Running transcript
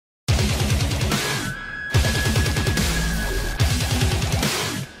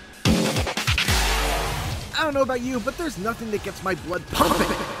don't know about you, but there's nothing that gets my blood pumping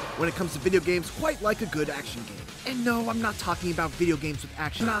when it comes to video games quite like a good action game. And no, I'm not talking about video games with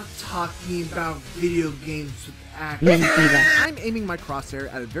action. I'm not talking about video games with action. I'm aiming my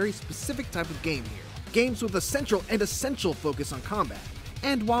crosshair at a very specific type of game here. Games with a central and essential focus on combat.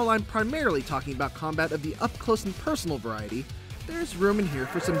 And while I'm primarily talking about combat of the up-close and personal variety, there's room in here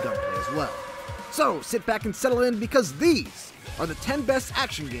for some gunplay as well. So sit back and settle in, because these are the 10 best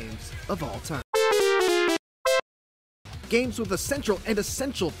action games of all time. Games with a central and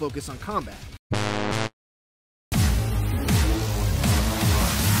essential focus on combat.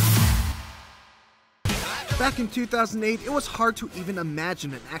 Back in 2008, it was hard to even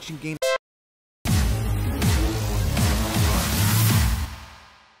imagine an action game.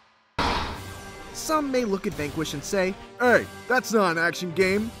 Some may look at Vanquish and say, "Hey, that's not an action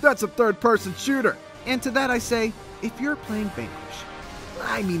game, that's a third-person shooter." And to that I say, if you're playing Vanquish,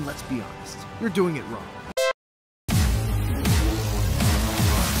 I mean, let's be honest, you're doing it wrong.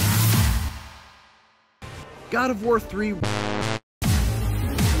 God of War 3.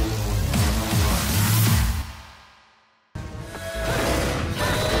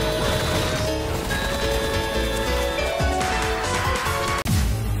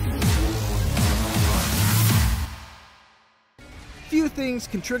 Few things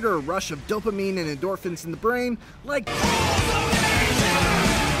can trigger a rush of dopamine and endorphins in the brain like...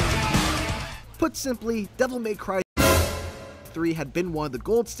 Put simply, Devil May Cry 3 had been one of the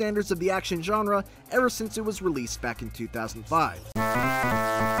gold standards of the action genre ever since it was released back in 2005.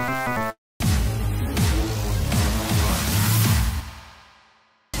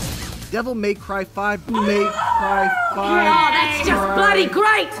 Devil May Cry 5, Oh, that's just bloody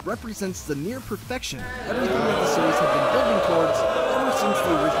great! Represents the near perfection everything that the series had been building towards ever since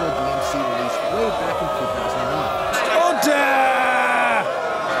the original DMC release way back in 2001.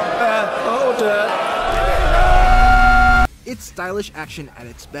 It's stylish action at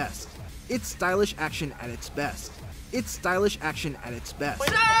its best. It's stylish action at its best. It's stylish action at its best.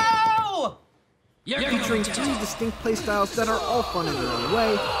 No! Featuring two distinct playstyles that are all fun in their own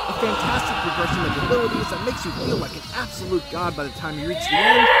way, a fantastic progression of abilities that makes you feel like an absolute god by the time you reach the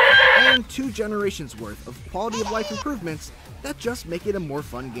end, and 2 generations worth of quality of life improvements that just make it a more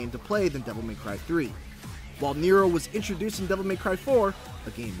fun game to play than Devil May Cry 3. While Nero was introduced in Devil May Cry 4,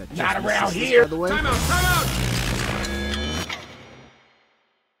 a game that just not around this, here, by the way. Time out!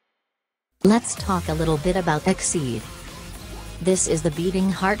 Let's talk a little bit about Exceed. This is the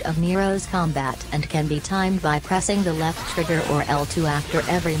beating heart of Nero's combat and can be timed by pressing the left trigger or L2 after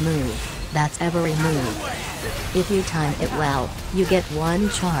every move. That's every move. If you time it well, you get 1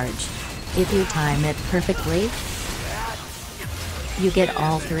 charge. If you time it perfectly, you get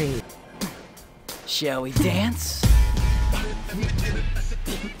all 3. Shall we dance?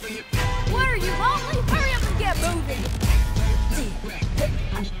 What are you, lonely? Hurry up and get moving!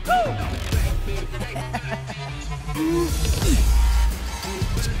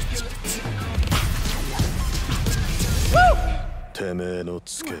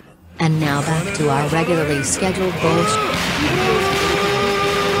 And now back to our regularly scheduled bullshit.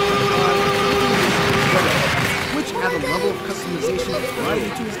 Which add a level of customization and variety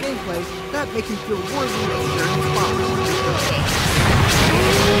to his gameplay that make him feel worthy of sharing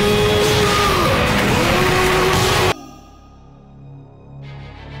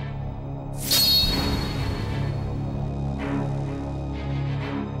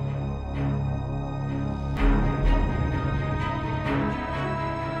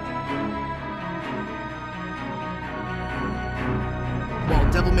While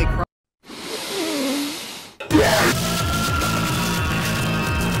Devil May Cry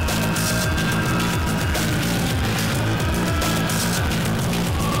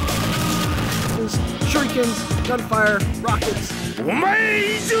shurikens, gunfire, rockets.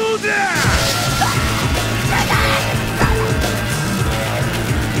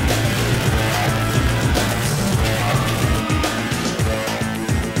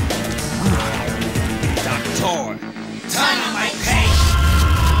 Doctor, dynamite pain!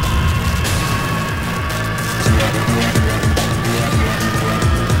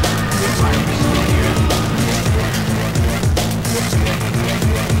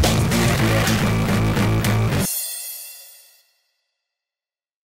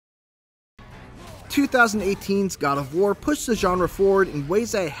 2018's God of War pushed the genre forward in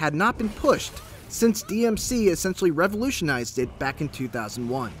ways that it had not been pushed since DMC essentially revolutionized it back in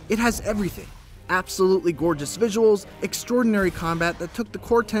 2001. It has everything. Absolutely gorgeous visuals, extraordinary combat that took the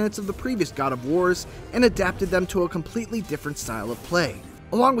core tenets of the previous God of Wars and adapted them to a completely different style of play.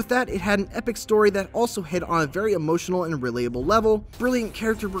 Along with that, it had an epic story that also hit on a very emotional and relatable level, brilliant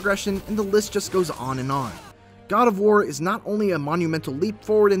character progression, and the list just goes on and on. God of War is not only a monumental leap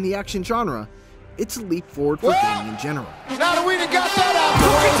forward in the action genre, it's a leap forward for gaming in general. Now that we done got that out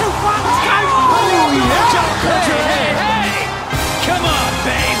the way. Hey! Come on,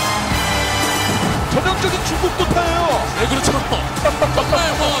 babe! 전형적인 중국 도타예요. 네, 그렇죠.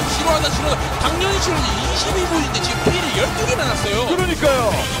 정말 뭐 싫어하다. 당연히 싫어하지. 22분인데 지금 피해를 12개나 났어요.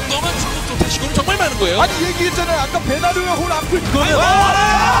 그러니까요. 너만 중국 도타 지금 정말 많은 거예요. 아니 얘기했잖아요. 아까 베나르가 홀 앞을 그거는.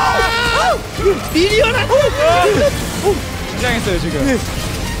 미리언한 긴장했어요 지금.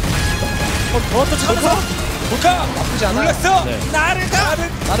 더더 찾아서 볼까? 나쁘지 않아. 놀랐어. 네. 나를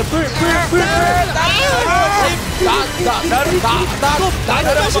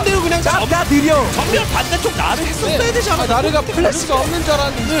나를 하신대요 그냥. 나 느려. 정면 반대쪽 나를 했었어야 되지 않아? 나르가 플래시가 없는 줄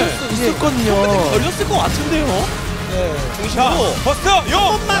알았는데 있었거든요. 걸렸을 것 같은데요. 네. 중심으로 버스터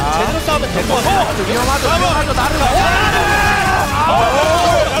요! 조금만 제대로 싸우면 될 것 같아요. 위험하죠 나르가.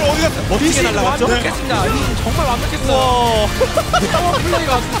 어디 갔어? 멋지게 날라갔죠? 완벽했습니다. 정말 완벽했어. 파워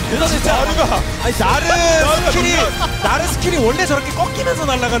플레이가 대단했죠. 나르가 아니 나르 스킬이 원래 저렇게 꺾이면서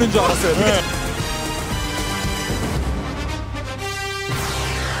날아가는 줄 알았어요.